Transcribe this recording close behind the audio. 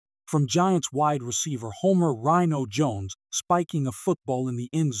From Giants wide receiver Homer Rhino Jones spiking a football in the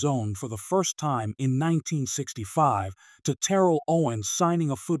end zone for the first time in 1965 to Terrell Owens signing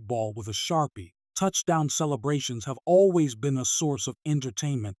a football with a Sharpie, touchdown celebrations have always been a source of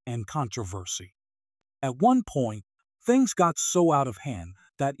entertainment and controversy. At one point, things got so out of hand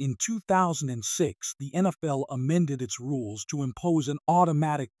that in 2006 the NFL amended its rules to impose an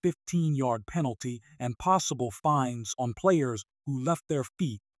automatic 15-yard penalty and possible fines on players who left their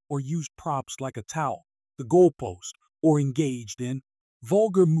feet or used props like a towel, the goalpost, or engaged in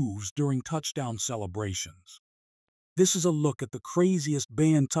vulgar moves during touchdown celebrations. This is a look at the craziest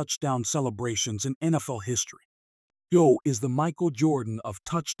banned touchdown celebrations in NFL history. Yo is the Michael Jordan of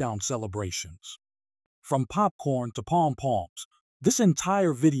touchdown celebrations. From popcorn to pom-poms, this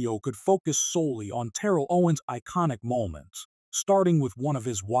entire video could focus solely on Terrell Owens' iconic moments, starting with one of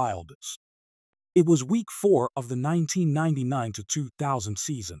his wildest. It was Week 4 of the 1999-2000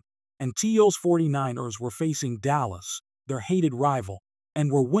 season, and T.O.'s 49ers were facing Dallas, their hated rival,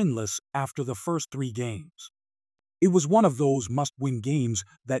 and were winless after the first 3 games. It was one of those must-win games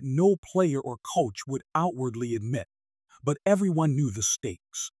that no player or coach would outwardly admit, but everyone knew the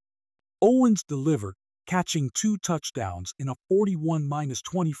stakes. Owens delivered, catching 2 touchdowns in a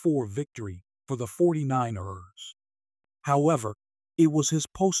 41-24 victory for the 49ers. However, it was his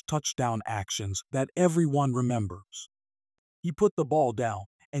post-touchdown actions that everyone remembers. He put the ball down,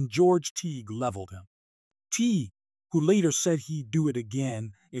 and George Teague leveled him. Teague, who later said he'd do it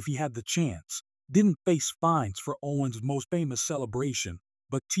again if he had the chance, didn't face fines for Owens' most famous celebration,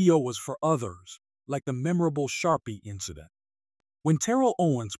 but T.O. was for others, like the memorable Sharpie incident. When Terrell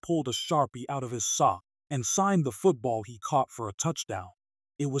Owens pulled a Sharpie out of his sock and signed the football he caught for a touchdown,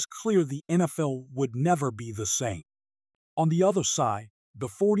 it was clear the NFL would never be the same. On the other side, the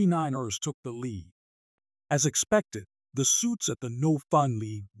 49ers took the lead. As expected, the suits at the No Fun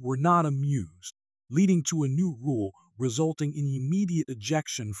League were not amused, leading to a new rule resulting in immediate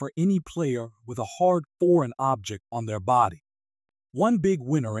ejection for any player with a hard foreign object on their body. One big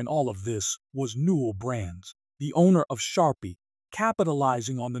winner in all of this was Newell Brands, the owner of Sharpie,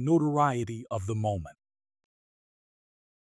 capitalizing on the notoriety of the moment.